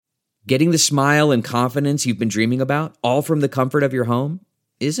Getting the smile and confidence you've been dreaming about, all from the comfort of your home,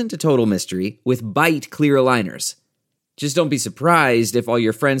 isn't a total mystery with Byte clear aligners. Just don't be surprised if all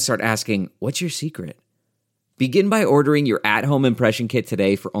your friends start asking, "What's your secret?" Begin by ordering your at-home impression kit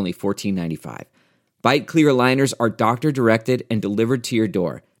today for only $14.95. Byte clear aligners are doctor-directed and delivered to your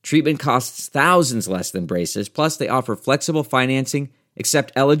door. Treatment costs thousands less than braces, plus they offer flexible financing,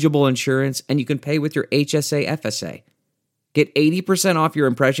 accept eligible insurance, and you can pay with your HSA FSA. Get 80% off your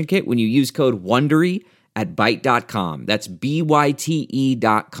impression kit when you use code WONDERY at Byte.com. That's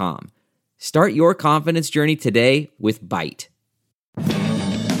BYTE.com. Start your confidence journey today with Byte.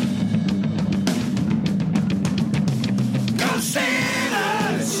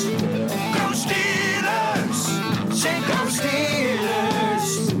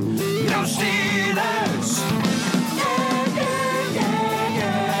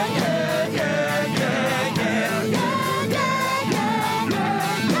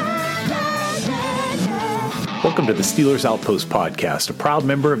 Welcome to the Steelers Outpost podcast, a proud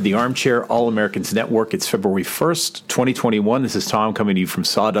member of the Armchair All-Americans Network. It's February 1st, 2021. This is Tom coming to you from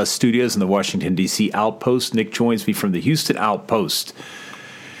Sawdust Studios in the Washington, D.C. Outpost. Nick joins me from the Houston Outpost.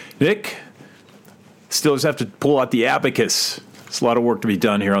 Nick, Steelers have to pull out the abacus. There's a lot of work to be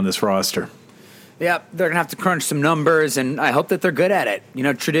done here on this roster. Yeah, they're going to have to crunch some numbers, and I hope that they're good at it. You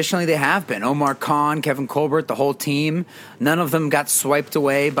know, traditionally they have been. Omar Khan, Kevin Colbert, the whole team, none of them got swiped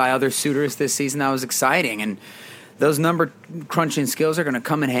away by other suitors this season. That was exciting, and those number crunching skills are going to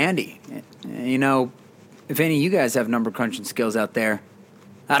come in handy. You know, if any of you guys have number crunching skills out there,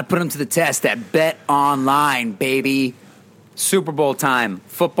 how to put them to the test at Bet Online, baby. Super Bowl time.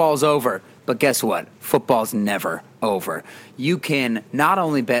 Football's over. But guess what? Football's never over. You can not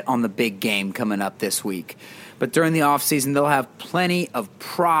only bet on the big game coming up this week, but during the offseason, they'll have plenty of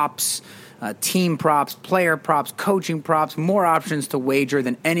props, team props, player props, coaching props, more options to wager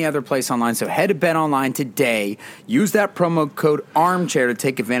than any other place online. So head to Bet Online today. Use that promo code ARMCHAIR to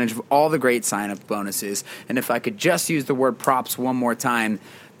take advantage of all the great sign-up bonuses. And if I could just use the word props one more time,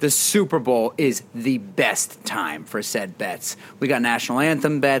 the Super Bowl is the best time for said bets. We got national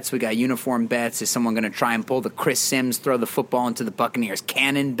anthem bets. We got uniform bets. Is someone going to try and pull the Chris Sims throw the football into the Buccaneers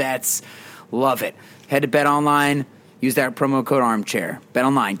cannon bets? Love it. Head to Bet Online. Use that promo code ARMCHAIR. Bet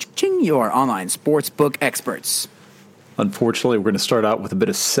Online. Ching, your online sportsbook experts. Unfortunately, we're going to start out with a bit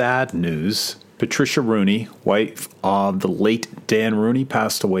of sad news. Patricia Rooney, wife of the late Dan Rooney,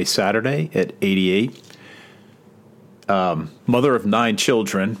 passed away Saturday at 88. Mother of 9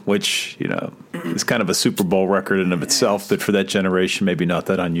 children, which, you know, is kind of a Super Bowl record in of itself, but for that generation, maybe not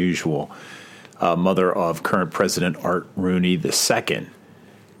that unusual. Mother of current President Art Rooney II.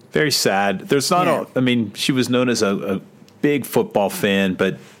 Very sad. There's not she was known as a big football fan,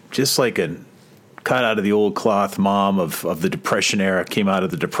 but just like a cut out of the old cloth mom of the Depression era, came out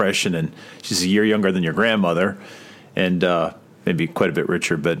of the Depression, and she's a year younger than your grandmother, and maybe quite a bit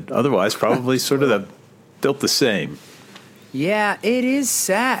richer, but otherwise probably sort of built the same. Yeah, it is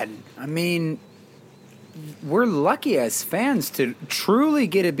sad. I mean, we're lucky as fans to truly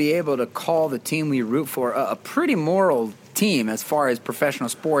get to be able to call the team we root for a pretty moral team as far as professional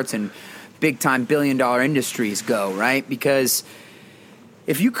sports and big-time billion-dollar industries go, right? Because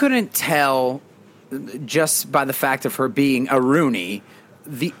if you couldn't tell just by the fact of her being a Rooney,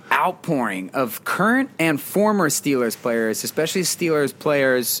 the outpouring of current and former Steelers players, especially Steelers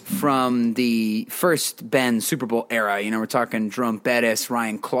players from the first Ben Super Bowl era. You know, we're talking Jerome Bettis,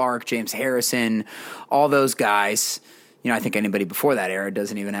 Ryan Clark, James Harrison, all those guys. You know, I think anybody before that era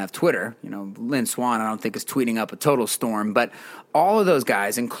doesn't even have Twitter. You know, Lynn Swann, I don't think, is tweeting up a total storm. But all of those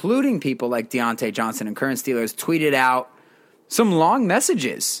guys, including people like Deontay Johnson and current Steelers, tweeted out some long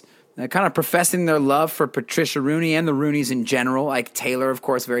messages kind of professing their love for Patricia Rooney and the Rooneys in general. Like Taylor, of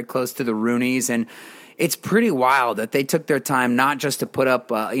course, very close to the Rooneys. And it's pretty wild that they took their time not just to put up,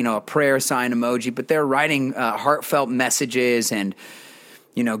 a prayer sign emoji, but they're writing heartfelt messages and,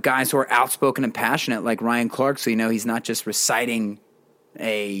 you know, guys who are outspoken and passionate like Ryan Clark. So, you know, he's not just reciting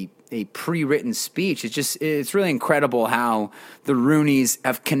a pre-written speech. It's really incredible how the Rooneys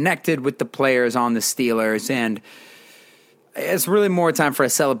have connected with the players on the Steelers, and it's really more time for a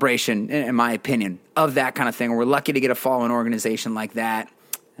celebration, in my opinion, of that kind of thing. We're lucky to get a following organization like that.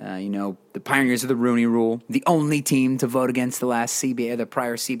 The pioneers of the Rooney Rule, the only team to vote against the last CBA, the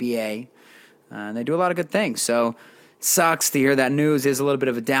prior CBA. They do a lot of good things. So it sucks to hear that news. Is a little bit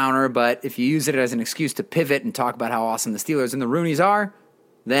of a downer, but if you use it as an excuse to pivot and talk about how awesome the Steelers and the Rooneys are,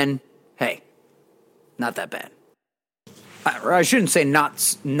 then, hey, not that bad. I shouldn't say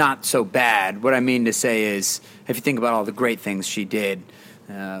not so bad. What I mean to say is, if you think about all the great things she did,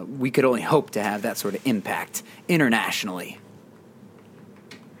 we could only hope to have that sort of impact internationally.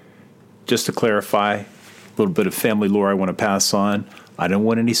 just to clarify, a little bit of family lore I want to pass on. I don't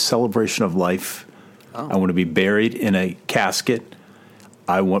want any celebration of life. Oh. I want to be buried in a casket.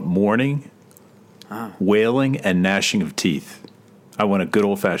 I want mourning, wailing, and gnashing of teeth. I want a good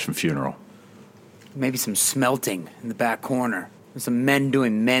old-fashioned funeral. Maybe some smelting in the back corner. Some men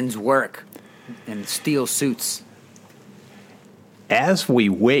doing men's work in steel suits. As we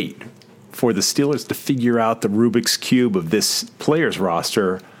wait for the Steelers to figure out the Rubik's Cube of this players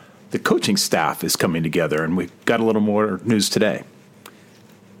roster, the coaching staff is coming together, and we've got a little more news today.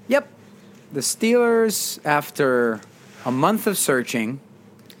 Yep. The Steelers, after a month of searching,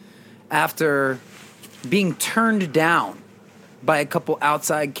 after being turned down by a couple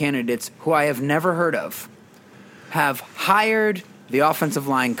outside candidates who I have never heard of, have hired the offensive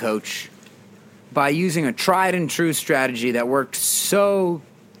line coach by using a tried and true strategy that worked so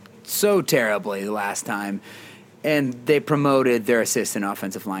terribly the last time, and they promoted their assistant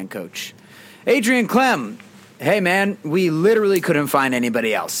offensive line coach. Adrian Klemm, hey man, we literally couldn't find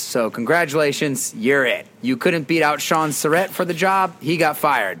anybody else, so congratulations, you're it. You couldn't beat out Sean Surratt for the job, he got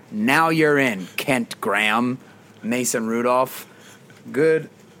fired. Now you're in, Kent Graham, Mason Rudolph. Good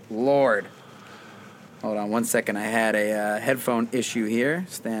Lord. Hold on one second, I had a headphone issue here.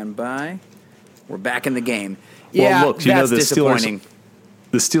 Stand by. We're back in the game. Yeah, well, look, that's disappointing.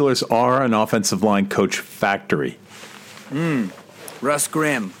 The Steelers are an offensive line coach factory. Russ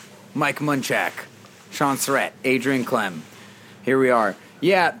Grimm, Mike Munchak, Sean Surratt, Adrian Klemm. Here we are.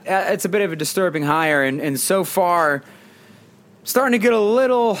 Yeah, it's a bit of a disturbing hire, and so far, starting to get a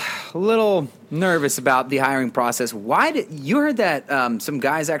little nervous about the hiring process. Why did you heard that some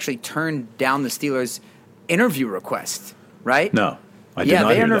guys actually turned down the Steelers' interview request, right? No. I did not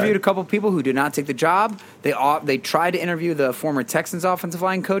they hear interviewed that. a couple people who did not take the job. They tried to interview the former Texans offensive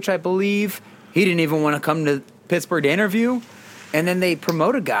line coach, I believe. He didn't even want to come to Pittsburgh to interview. And then they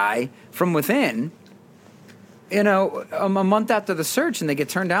promote a guy from within, a month after the search, and they get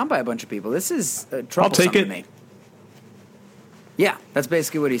turned down by a bunch of people. This is troublesome I'll take it. to me. Yeah, that's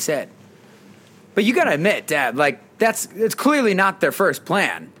basically what he said. But you got to admit, Dad, it's clearly not their first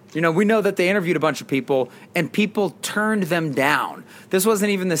plan. We know that they interviewed a bunch of people, and people turned them down. This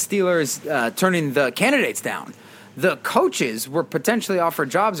wasn't even the Steelers turning the candidates down. The coaches were potentially offered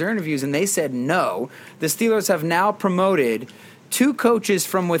jobs or interviews, and they said no. The Steelers have now promoted 2 coaches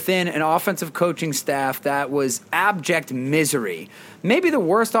from within an offensive coaching staff that was abject misery. Maybe the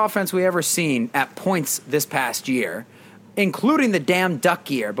worst offense we ever seen at points this past year, including the damn Duck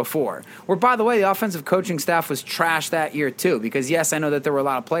year before. Where, by the way, the offensive coaching staff was trash that year too, because, yes, I know that there were a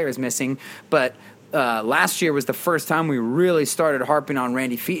lot of players missing, but last year was the first time we really started harping on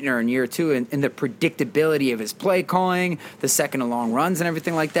Randy Fichtner in year 2 and the predictability of his play calling, the second and long runs and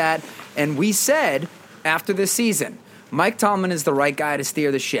everything like that. And we said after this season, Mike Tomlin is the right guy to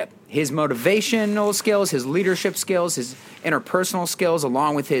steer the ship. His motivational skills, his leadership skills, his interpersonal skills,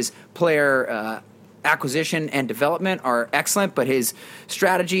 along with his player acquisition and development are excellent, but his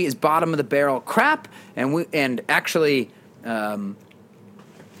strategy is bottom of the barrel crap. And actually,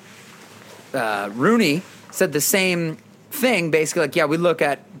 Rooney said the same thing, basically we look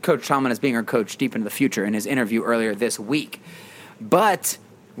at Coach Tomlin as being our coach deep into the future in his interview earlier this week. But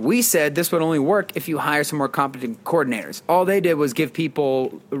we said this would only work if you hire some more competent coordinators. All they did was give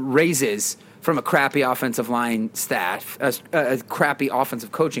people raises from a crappy offensive line staff, a crappy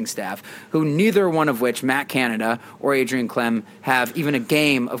offensive coaching staff, who neither one of which, Matt Canada or Adrian Klemm, have even a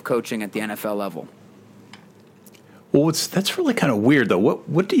game of coaching at the NFL level. Well, that's really kind of weird, though.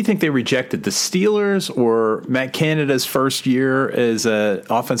 What do you think they rejected, the Steelers or Matt Canada's first year as an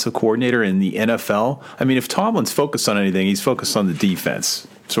offensive coordinator in the NFL? I mean, if Tomlin's focused on anything, he's focused on the defense,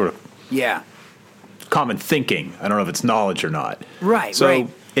 sort of. Yeah. Common thinking. I don't know if it's knowledge or not. Right, so, right.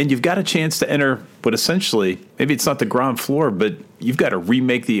 And you've got a chance to enter, but essentially, maybe it's not the ground floor, but you've got to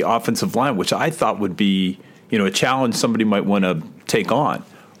remake the offensive line, which I thought would be, a challenge somebody might want to take on.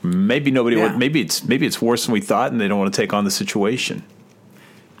 Maybe nobody would. Maybe it's worse than we thought, and they don't want to take on the situation.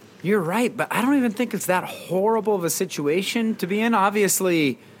 You're right, but I don't even think it's that horrible of a situation to be in.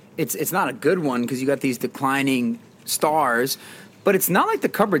 Obviously, it's not a good one because you got these declining stars, but it's not like the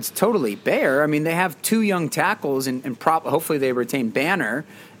cupboard's totally bare. I mean, they have 2 young tackles, and hopefully they retain Banner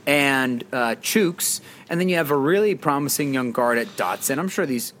and Chooks, and then you have a really promising young guard at Dotson. I'm sure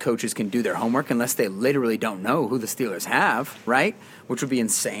these coaches can do their homework unless they literally don't know who the Steelers have, right? Which would be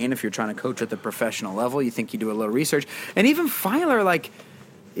insane if you're trying to coach at the professional level. You think you do a little research. And even Filer,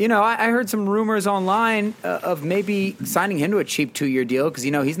 I heard some rumors online of maybe signing him to a cheap 2-year deal because,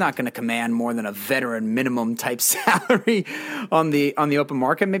 he's not going to command more than a veteran minimum type salary on the open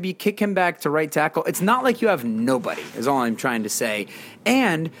market. Maybe you kick him back to right tackle. It's not like you have nobody, is all I'm trying to say.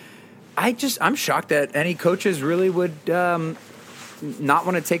 And I'm shocked that any coaches really would not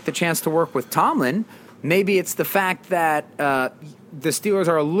want to take the chance to work with Tomlin. Maybe it's the fact that the Steelers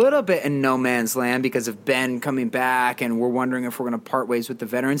are a little bit in no man's land because of Ben coming back, and we're wondering if we're going to part ways with the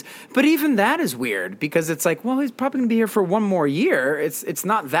veterans. But even that is weird because it's like, well, he's probably going to be here for one more year. It's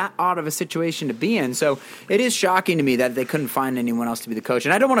not that odd of a situation to be in. So it is shocking to me that they couldn't find anyone else to be the coach.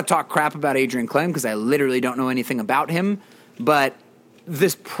 And I don't want to talk crap about Adrian Klemm because I literally don't know anything about him. But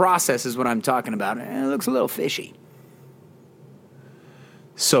this process is what I'm talking about. And it looks a little fishy.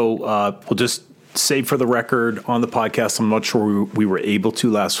 So we'll just say for the record on the podcast, I'm not sure we were able to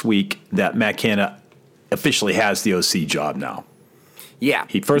last week, that Matt Canada officially has the OC job now. Yeah.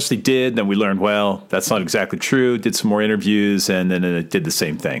 He firstly did, then we learned, well, that's not exactly true, did some more interviews, and then it did the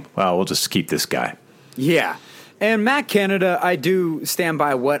same thing. Well, we'll just keep this guy. Yeah. And Matt Canada, I do stand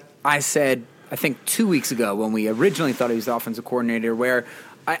by what I said, I think 2 weeks ago when we originally thought he was the offensive coordinator, where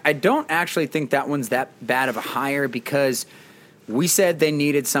I don't actually think that one's that bad of a hire because we said they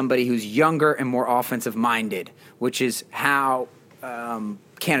needed somebody who's younger and more offensive-minded, which is how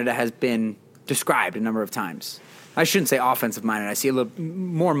Canada has been described a number of times. I shouldn't say offensive-minded. I see a little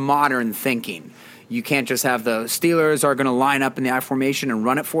more modern thinking. You can't just have the Steelers are going to line up in the I formation and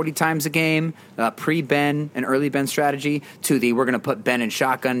run it 40 times a game, pre-Ben and early Ben strategy, to the we're going to put Ben in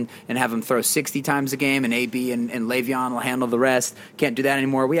shotgun and have him throw 60 times a game, and AB and Le'Veon will handle the rest. Can't do that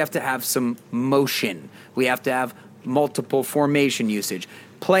anymore. We have to have some motion. We have to have multiple formation usage.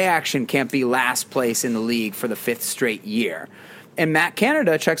 Play action can't be last place in the league for the 5th straight year. And Matt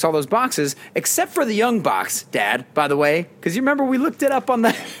Canada checks all those boxes, except for the young box, Dad, by the way, because you remember we looked it up on the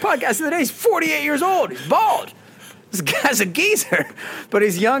podcast the other day. He's 48 years old. He's bald. This guy's a geezer. But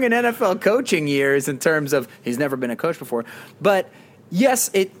he's young in NFL coaching years in terms of he's never been a coach before. But,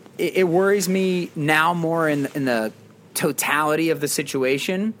 yes, it worries me now more in the totality of the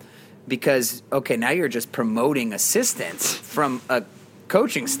situation. Because, okay, now you're just promoting assistants from a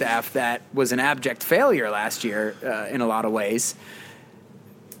coaching staff that was an abject failure last year in a lot of ways.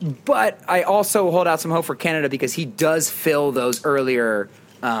 But I also hold out some hope for Canada because he does fill those earlier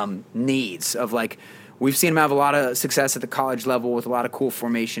needs of, like, we've seen him have a lot of success at the college level with a lot of cool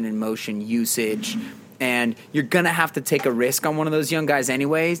formation and motion usage. And you're going to have to take a risk on one of those young guys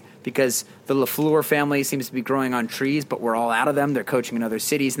anyways because the LaFleur family seems to be growing on trees, but we're all out of them. They're coaching in other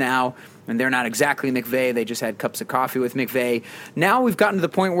cities now, and they're not exactly McVay. They just had cups of coffee with McVay. Now we've gotten to the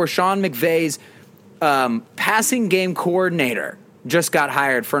point where Sean McVay's passing game coordinator just got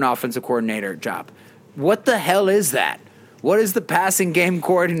hired for an offensive coordinator job. What the hell is that? What is the passing game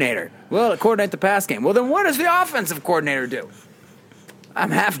coordinator? Well, to coordinate the pass game. Well, then what does the offensive coordinator do?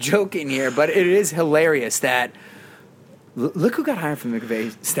 I'm half joking here, but it is hilarious that look who got hired from the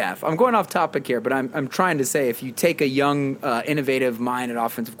McVay staff. I'm going off topic here, but I'm trying to say if you take a young, innovative-minded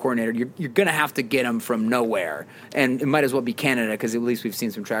offensive coordinator, you're going to have to get him from nowhere, and it might as well be Canada because at least we've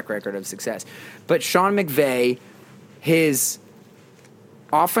seen some track record of success. But Sean McVay, his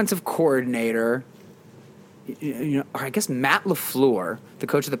offensive coordinator, or I guess Matt LaFleur, the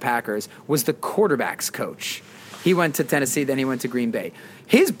coach of the Packers, was the quarterback's coach. He went to Tennessee, then he went to Green Bay.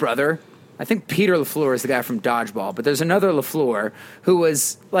 His brother, I think Peter LaFleur is the guy from Dodgeball, but there's another LaFleur who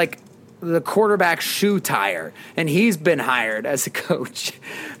was like the quarterback shoe tire, and he's been hired as a coach.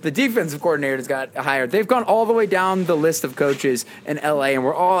 The defensive coordinator's got hired. They've gone all the way down the list of coaches in L.A., and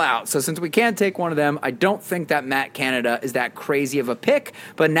we're all out. So since we can't take one of them, I don't think that Matt Canada is that crazy of a pick.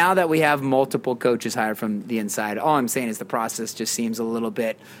 But now that we have multiple coaches hired from the inside, all I'm saying is the process just seems a little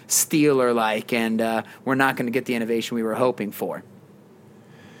bit Steeler-like, and we're not going to get the innovation we were hoping for.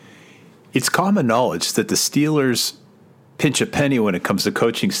 It's common knowledge that the Steelers pinch a penny when it comes to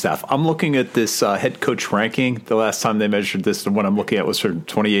coaching staff. I'm looking at this head coach ranking. The last time they measured this, the one I'm looking at was from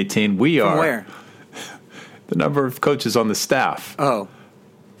 2018. From where? The number of coaches on the staff. Oh.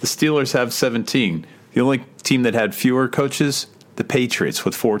 The Steelers have 17. The only team that had fewer coaches, the Patriots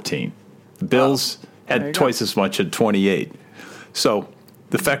with 14. The Bills had twice as much at 28. So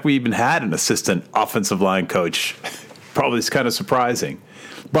the fact we even had an assistant offensive line coach probably is kind of surprising.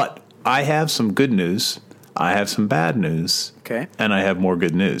 But I have some good news. I have some bad news. Okay. And I have more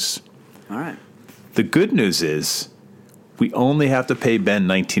good news. All right. The good news is we only have to pay Ben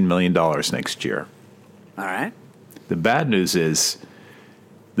 $19 million next year. All right. The bad news is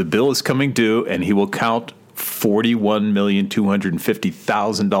the bill is coming due, and he will count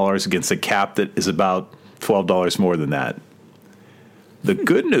 $41,250,000 against a cap that is about $12 more than that. The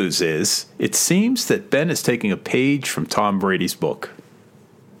good news is it seems that Ben is taking a page from Tom Brady's book.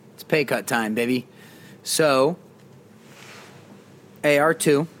 It's pay cut time, baby. So,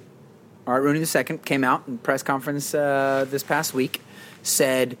 AR2, Art Rooney II, came out in press conference this past week,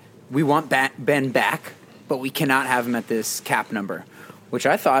 said we want Ben back, but we cannot have him at this cap number, which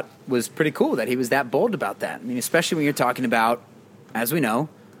I thought was pretty cool that he was that bold about that. I mean, especially when you're talking about, as we know,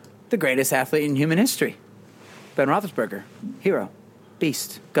 the greatest athlete in human history. Ben Roethlisberger, hero,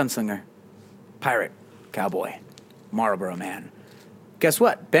 beast, gunslinger, pirate, cowboy, Marlboro man. Guess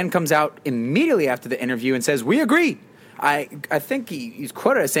what? Ben comes out immediately after the interview and says, "We agree." I think he's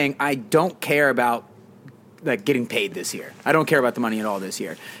quoted as saying, "I don't care about getting paid this year. I don't care about the money at all this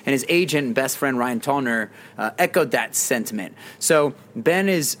year." And his agent and best friend Ryan Tallner echoed that sentiment. So Ben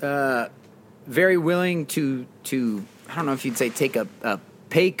is very willing to I don't know if you'd say take a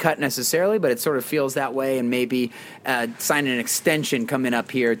pay cut necessarily, but it sort of feels that way, and maybe sign an extension coming up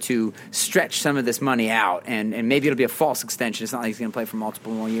here to stretch some of this money out, and maybe it'll be a false extension. It's not like he's going to play for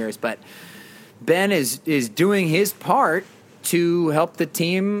multiple more years, but Ben is doing his part to help the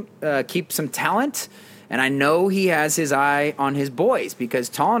team keep some talent, and I know he has his eye on his boys, because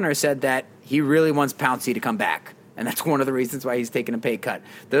Tallner said that he really wants Pouncey to come back. And that's one of the reasons why he's taking a pay cut.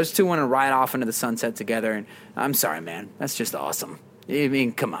 Those two want to ride off into the sunset together, and I'm sorry, man. That's just awesome. I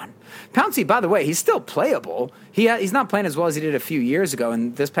mean, come on. Pouncey, by the way, he's still playable. He's not playing as well as he did a few years ago,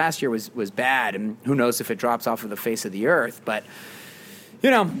 and this past year was bad, and who knows if it drops off of the face of the earth. But, you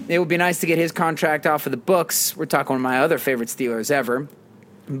know, it would be nice to get his contract off of the books. We're talking one of my other favorite Steelers ever.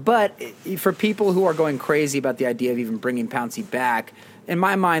 But for people who are going crazy about the idea of even bringing Pouncey back, in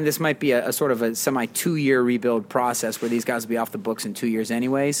my mind, this might be a sort of a semi-2-year rebuild process where these guys will be off the books in 2 years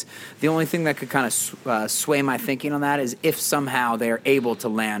anyways. The only thing that could kind of sway my thinking on that is if somehow they are able to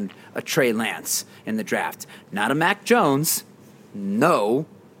land a Trey Lance in the draft. Not a Mac Jones, no,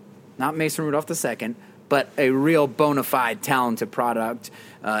 not Mason Rudolph II, but a real bona fide talented product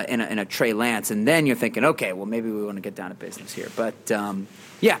in a Trey Lance. And then you're thinking, okay, well, maybe we want to get down to business here. But,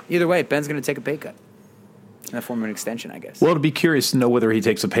 yeah, either way, Ben's going to take a pay cut. In the form of an extension, I guess. Well, it'll be curious to know whether he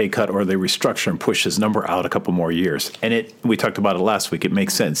takes a pay cut or they restructure and push his number out a couple more years. And we talked about it last week. It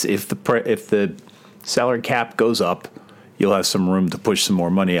makes sense. If the salary cap goes up, you'll have some room to push some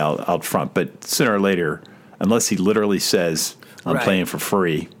more money out front. But sooner or later, unless he literally says, I'm playing for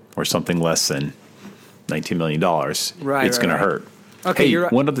free or something less than $19 million, it's going to hurt. Okay, you're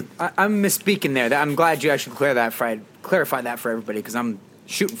right. I'm misspeaking there. I'm glad you actually clarify that for everybody, because I'm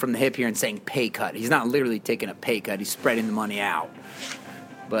shooting from the hip here and saying pay cut. He's not literally taking a pay cut. He's spreading the money out.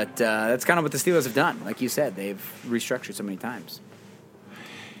 But that's kind of what the Steelers have done. Like you said, they've restructured so many times.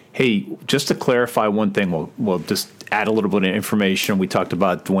 Hey, just to clarify one thing, we'll just add a little bit of information. We talked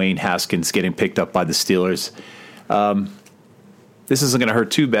about Dwayne Haskins getting picked up by the Steelers. This isn't going to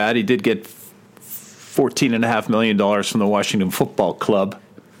hurt too bad. He did get $14.5 million from the Washington Football Club.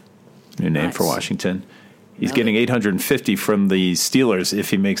 New name for Washington. He's getting $850 from the Steelers if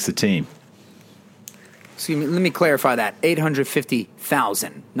he makes the team. Excuse me, let me clarify that.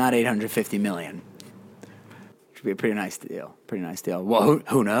 $850,000, not $850 million. Should be a pretty nice deal. Pretty nice deal. Well,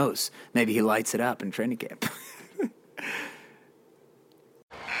 who knows? Maybe he lights it up in training camp.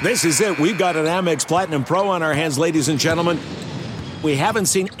 This is it. We've got an Amex Platinum Pro on our hands, ladies and gentlemen. We haven't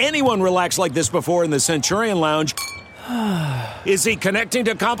seen anyone relax like this before in the Centurion Lounge. Is he connecting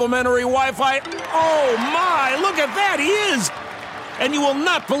to complimentary Wi-Fi? Oh, my! Look at that! He is! And you will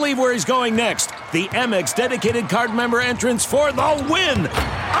not believe where he's going next. The Amex dedicated card member entrance for the win!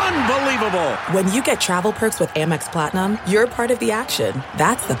 Unbelievable! When you get travel perks with Amex Platinum, you're part of the action.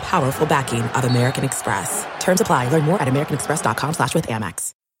 That's the powerful backing of American Express. Terms apply. Learn more at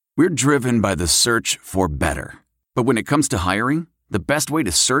americanexpress.com/withAmex. We're driven by the search for better. But when it comes to hiring, the best way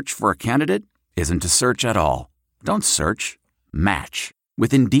to search for a candidate isn't to search at all. Don't search. Match.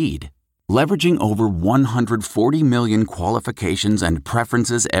 With Indeed. Leveraging over 140 million qualifications and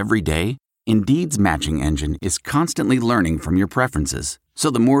preferences every day, Indeed's matching engine is constantly learning from your preferences. So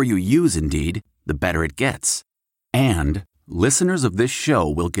the more you use Indeed, the better it gets. And listeners of this show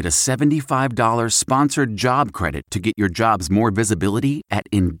will get a $75 sponsored job credit to get your jobs more visibility at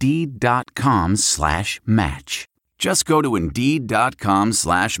Indeed.com/match. Just go to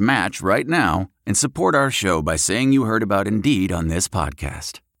Indeed.com/match right now and support our show by saying you heard about Indeed on this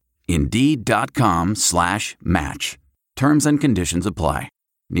podcast. Indeed.com/match. Terms and conditions apply.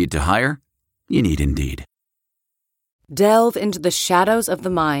 Need to hire? You need Indeed. Delve into the shadows of the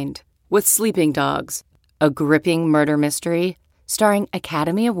mind with Sleeping Dogs, a gripping murder mystery starring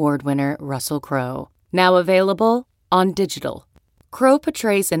Academy Award winner Russell Crowe. Now available on digital. Crowe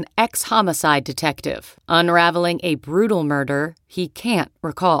portrays an ex-homicide detective unraveling a brutal murder he can't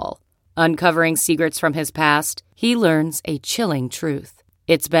recall. Uncovering secrets from his past, he learns a chilling truth.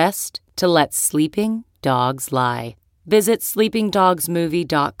 It's best to let sleeping dogs lie. Visit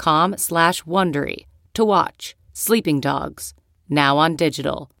sleepingdogsmovie.com/Wondery to watch Sleeping Dogs, now on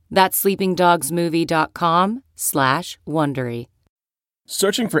digital. That's sleepingdogsmovie.com/Wondery.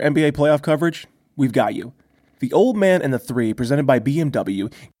 Searching for NBA playoff coverage? We've got you. The Old Man and the Three, presented by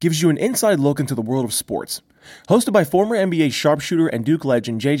BMW, gives you an inside look into the world of sports. Hosted by former NBA sharpshooter and Duke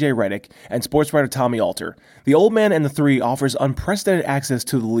legend J.J. Redick and sports writer Tommy Alter, The Old Man and the Three offers unprecedented access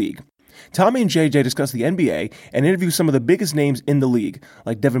to the league. Tommy and JJ discuss the NBA and interview some of the biggest names in the league,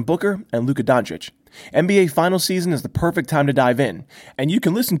 like Devin Booker and Luka Doncic. NBA final season is the perfect time to dive in, and you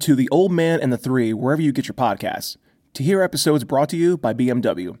can listen to The Old Man and the Three wherever you get your podcasts. To hear episodes brought to you by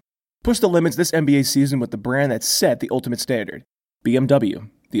BMW. Push the limits this NBA season with the brand that set the ultimate standard.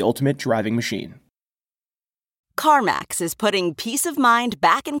 BMW, the ultimate driving machine. CarMax is putting peace of mind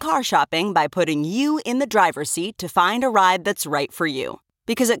back in car shopping by putting you in the driver's seat to find a ride that's right for you.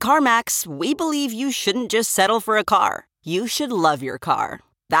 Because at CarMax, we believe you shouldn't just settle for a car. You should love your car.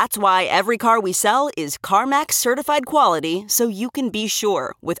 That's why every car we sell is CarMax certified quality, so you can be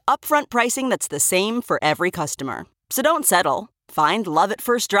sure with upfront pricing that's the same for every customer. So don't settle. Find love at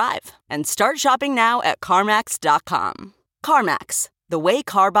first drive and start shopping now at CarMax.com. CarMax, the way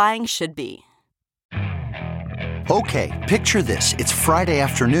car buying should be. Okay, picture this. It's Friday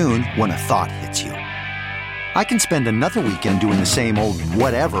afternoon when a thought hits you. I can spend another weekend doing the same old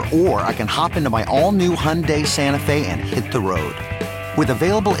whatever, or I can hop into my all-new Hyundai Santa Fe and hit the road. With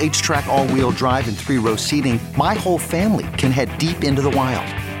available H-Track all-wheel drive and 3-row seating, my whole family can head deep into the wild.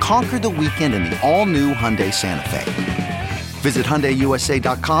 Conquer the weekend in the all-new Hyundai Santa Fe. Visit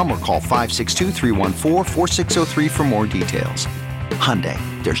HyundaiUSA.com or call 562-314-4603 for more details. Hyundai,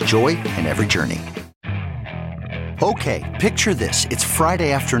 there's joy in every journey. Okay, picture this. It's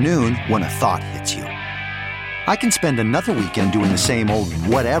Friday afternoon when a thought hits you. I can spend another weekend doing the same old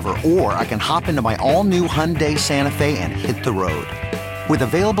whatever, or I can hop into my all-new Hyundai Santa Fe and hit the road. With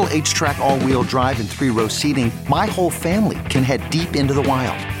available H-Track all-wheel drive and 3-row seating, my whole family can head deep into the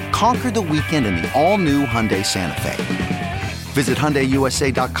wild. Conquer the weekend in the all-new Hyundai Santa Fe. Visit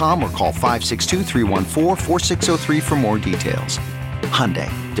HyundaiUSA.com or call 562-314-4603 for more details. Hyundai,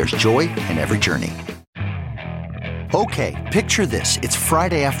 there's joy in every journey. Okay, picture this. It's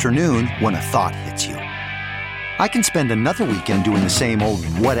Friday afternoon when a thought hits you. I can spend another weekend doing the same old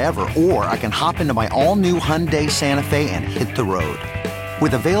whatever, or I can hop into my all-new Hyundai Santa Fe and hit the road.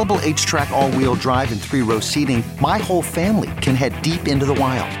 With available H-Track all-wheel drive and 3-row seating, my whole family can head deep into the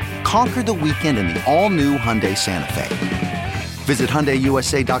wild. Conquer the weekend in the all-new Hyundai Santa Fe. Visit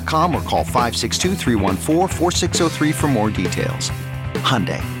HyundaiUSA.com or call 562-314-4603 for more details.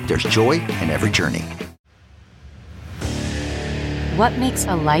 Hyundai, there's joy in every journey. What makes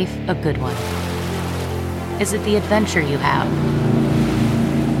a life a good one? Is it the adventure you have?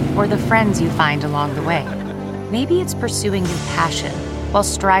 Or the friends you find along the way? Maybe it's pursuing your passion while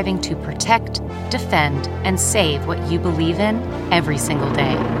striving to protect, defend, and save what you believe in every single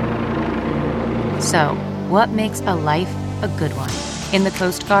day. So, what makes a life a good one? In the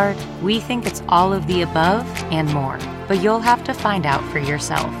Coast Guard, we think it's all of the above and more, but you'll have to find out for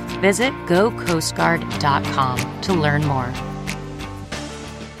yourself. Visit GoCoastGuard.com to learn more.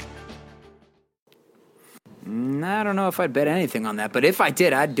 I don't know if I'd bet anything on that, but if I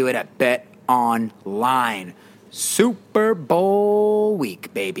did, I'd do it at Bet Online. Super Bowl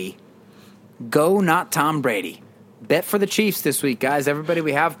week, baby. Go, not Tom Brady. Bet for the Chiefs this week, guys. Everybody,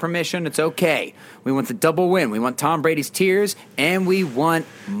 we have permission. It's okay. We want the double win. We want Tom Brady's tears, and we want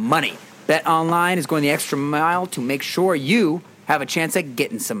money. Bet Online is going the extra mile to make sure you have a chance at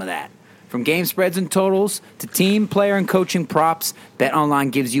getting some of that. From game spreads and totals to team, player, and coaching props, Bet Online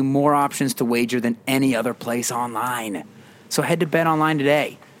gives you more options to wager than any other place online. So head to Bet Online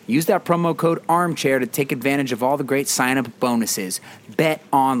today. Use that promo code ARMCHAIR to take advantage of all the great sign-up bonuses. Bet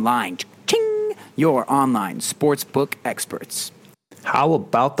Online. Ching! Your online sportsbook experts. How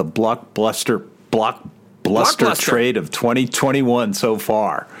about the blockbuster trade of 2021 so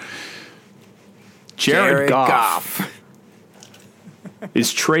far? Jared Goff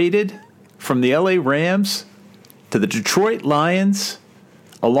is traded from the LA Rams to the Detroit Lions,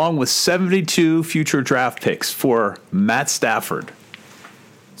 along with 72 future draft picks for Matt Stafford.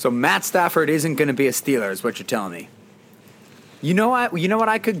 So Matt Stafford isn't going to be a Steeler, is what you're telling me. You know what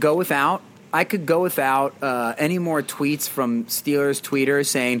I could go without? I could go without any more tweets from Steelers tweeters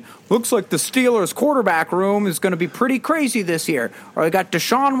saying, looks like the Steelers quarterback room is going to be pretty crazy this year. Or they got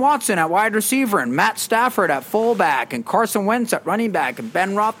Deshaun Watson at wide receiver and Matt Stafford at fullback and Carson Wentz at running back and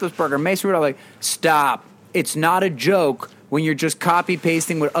Ben Roethlisberger, Mason Rudolph. Like, stop. It's not a joke when you're just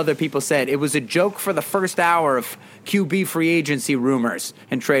copy-pasting what other people said. It was a joke for the first hour of QB free agency rumors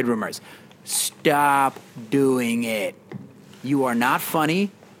and trade rumors. Stop doing it. You are not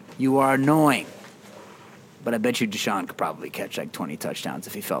funny. You are annoying. But I bet you Deshaun could probably catch like 20 touchdowns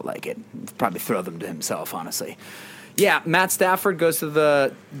if he felt like it. He'd probably throw them to himself, honestly. Yeah, Matt Stafford goes to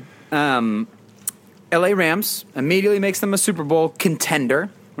the LA Rams, immediately makes them a Super Bowl contender.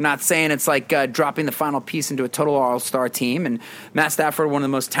 We're not saying it's like dropping the final piece into a total all-star team. And Matt Stafford, one of the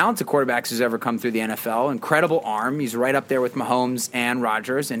most talented quarterbacks who's ever come through the NFL. Incredible arm. He's right up there with Mahomes and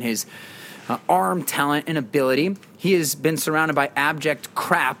Rodgers in his arm talent and ability. He has been surrounded by abject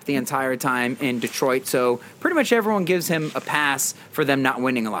crap the entire time in Detroit. So pretty much everyone gives him a pass for them not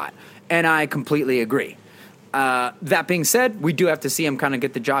winning a lot. And I completely agree. That being said, we do have to see him kind of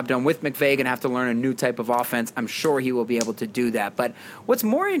get the job done with McVay and have to learn a new type of offense. I'm sure he will be able to do that. But what's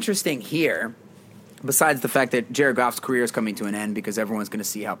more interesting here, besides the fact that Jared Goff's career is coming to an end because everyone's going to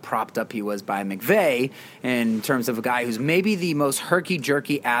see how propped up he was by McVay in terms of a guy who's maybe the most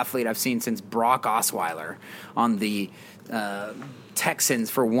herky-jerky athlete I've seen since Brock Osweiler on the Texans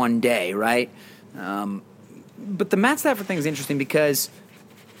for one day, right? But the Matt Stafford thing is interesting because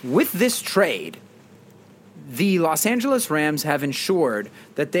with this trade, the Los Angeles Rams have ensured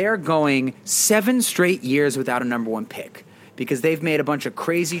that they are going 7 straight years without a number 1 pick because they've made a bunch of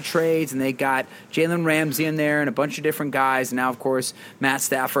crazy trades and they got Jalen Ramsey in there and a bunch of different guys. And now, of course, Matt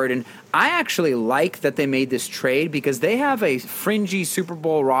Stafford. And I actually like that they made this trade because they have a fringy Super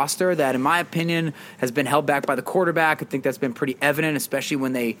Bowl roster that, in my opinion, has been held back by the quarterback. I think that's been pretty evident, especially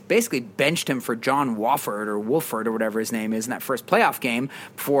when they basically benched him for John Wolford or whatever his name is in that first playoff game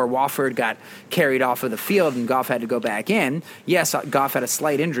before Wolford got carried off of the field and Goff had to go back in. Yes, Goff had a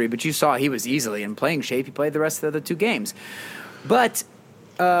slight injury, but you saw he was easily in playing shape. He played the rest of the 2 games. But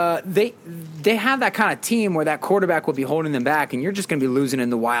they have that kind of team where that quarterback will be holding them back, and you're just going to be losing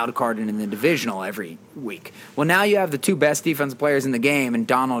in the wild card and in the divisional every week. Well, now you have the 2 best defensive players in the game, and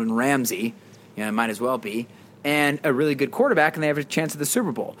Donald and Ramsey, it might as well be, and a really good quarterback, and they have a chance at the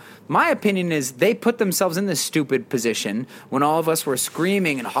Super Bowl. My opinion is they put themselves in this stupid position when all of us were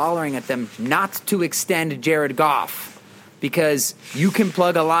screaming and hollering at them not to extend Jared Goff because you can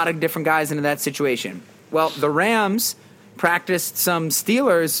plug a lot of different guys into that situation. Well, the Rams practiced some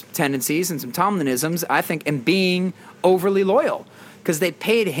Steelers tendencies and some Tomlinisms, I think, in being overly loyal because they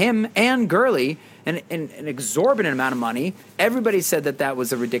paid him and Gurley an exorbitant amount of money. Everybody said that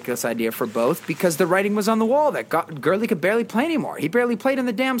was a ridiculous idea for both because the writing was on the wall that Gurley could barely play anymore. He barely played in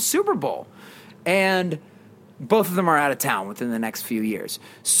the damn Super Bowl. And both of them are out of town within the next few years.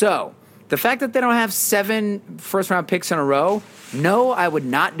 So the fact that they don't have 7 first-round picks in a row, no, I would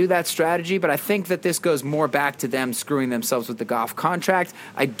not do that strategy, but I think that this goes more back to them screwing themselves with the Goff contract.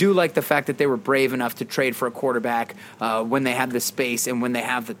 I do like the fact that they were brave enough to trade for a quarterback when they had the space and when they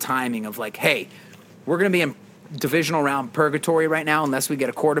have the timing of like, hey, we're going to be in divisional round purgatory right now unless we get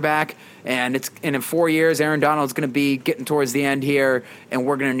a quarterback, and in 4 years Aaron Donald's going to be getting towards the end here and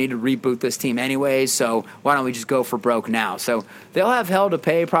we're going to need to reboot this team anyway, so why don't we just go for broke now? So they'll have hell to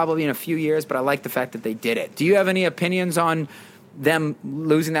pay probably in a few years, but I like the fact that they did it. Do you have any opinions on them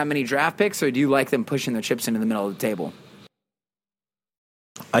losing that many draft picks, or do you like them pushing their chips into the middle of the table?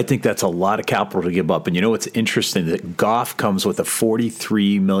 I think that's a lot of capital to give up. And you know what's interesting? That Goff comes with a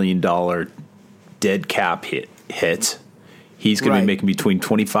 $43 million dead cap hit. He's going to be making between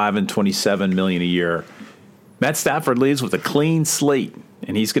 $25 and $27 million a year. Matt Stafford leaves with a clean slate,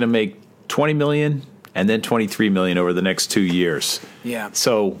 and he's going to make $20 million and then $23 million over the next 2 years. Yeah.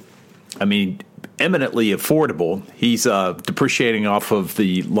 So, I mean, eminently affordable. He's depreciating off of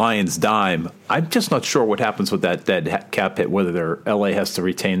the Lions' dime. I'm just not sure what happens with that dead cap hit, whether LA has to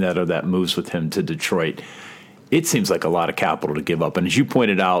retain that or that moves with him to Detroit. It seems like a lot of capital to give up. And as you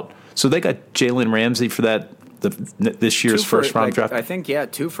pointed out, so they got Jalen Ramsey for that this year's first-round draft? I think,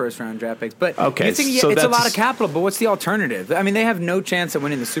 2 first-round draft picks. But okay, you think, it's a lot of capital, but what's the alternative? I mean, they have no chance of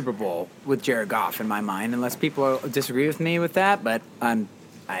winning the Super Bowl with Jared Goff, in my mind, unless people disagree with me with that. But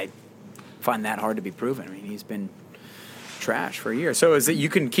I find that hard to be proven. I mean, he's been trash for a year. So is it you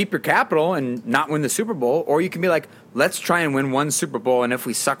can keep your capital and not win the Super Bowl, or you can be like, let's try and win 1 Super Bowl, and if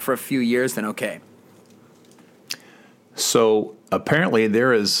we suck for a few years, then okay. So apparently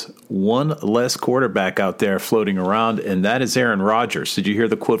there is one less quarterback out there floating around, and that is Aaron Rodgers. Did you hear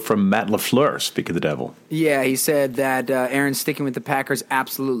the quote from Matt LaFleur, speak of the devil? Yeah, he said that Aaron's sticking with the Packers,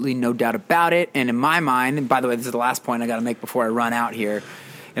 absolutely no doubt about it. And in my mind, and by the way, this is the last point I got to make before I run out here,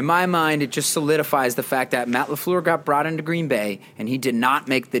 in my mind, it just solidifies the fact that Matt LaFleur got brought into Green Bay, and he did not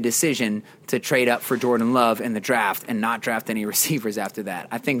make the decision to trade up for Jordan Love in the draft and not draft any receivers after that.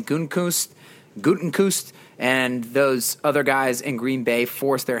 I think Gutekunst Gutekunst and those other guys in Green Bay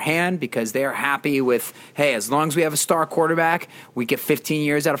force their hand because they're happy with, hey, as long as we have a star quarterback, we get 15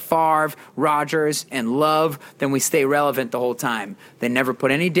 years out of Favre, Rodgers, and Love, then we stay relevant the whole time. They never put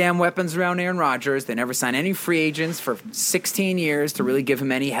any damn weapons around Aaron Rodgers. They never signed any free agents for 16 years to really give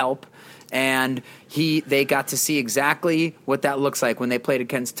him any help. And they got to see exactly what that looks like when they played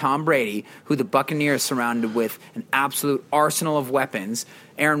against Tom Brady, who the Buccaneers surrounded with an absolute arsenal of weapons.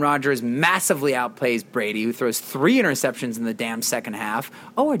 Aaron Rodgers massively outplays Brady, who throws 3 interceptions in the damn second half.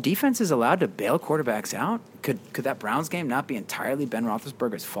 Oh, our defense is allowed to bail quarterbacks out? Could that Browns game not be entirely Ben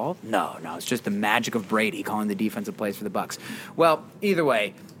Roethlisberger's fault? No, it's just the magic of Brady calling the defensive plays for the Bucs. Well, either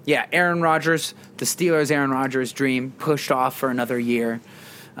way, yeah, Aaron Rodgers, the Steelers' Aaron Rodgers dream pushed off for another year.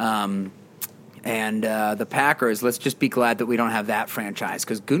 And the Packers, let's just be glad that we don't have that franchise,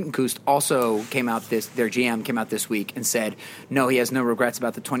 because Gutekunst also their GM came out this week and said, no, he has no regrets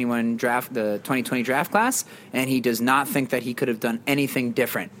about the 2020 draft class, and he does not think that he could have done anything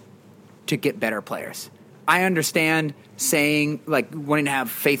different to get better players. I understand saying, wanting to have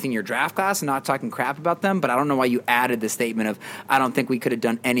faith in your draft class and not talking crap about them, but I don't know why you added the statement of, I don't think we could have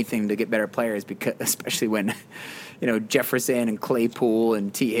done anything to get better players, because especially when Jefferson and Claypool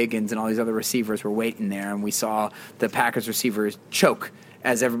and T. Higgins and all these other receivers were waiting there, and we saw the Packers receivers choke,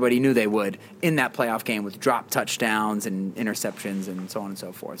 as everybody knew they would, in that playoff game with drop touchdowns and interceptions and so on and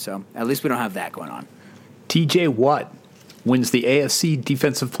so forth. So at least we don't have that going on. TJ Watt wins the AFC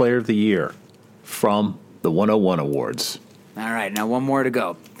Defensive Player of the Year from the 101 Awards. All right, now one more to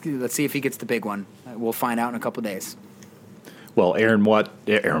go. Let's see if he gets the big one. We'll find out in a couple days. Well, Aaron Watt.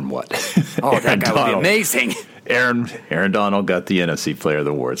 Oh, Aaron that guy would be amazing. Aaron Donald got the NFC Player of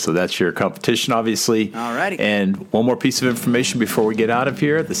the Award, so that's your competition, obviously. All righty. And one more piece of information before we get out of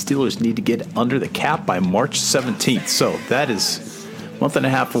here. The Steelers need to get under the cap by March 17th, so that is a month and a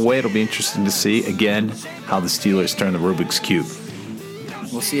half away. It'll be interesting to see, again, how the Steelers turn the Rubik's Cube.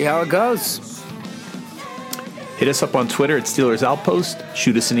 We'll see how it goes. Hit us up on Twitter at Steelers Outpost.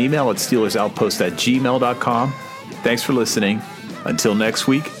 Shoot us an email at SteelersOutpost@gmail.com. Thanks for listening. Until next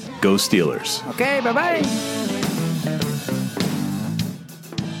week, go Steelers. Okay, bye-bye.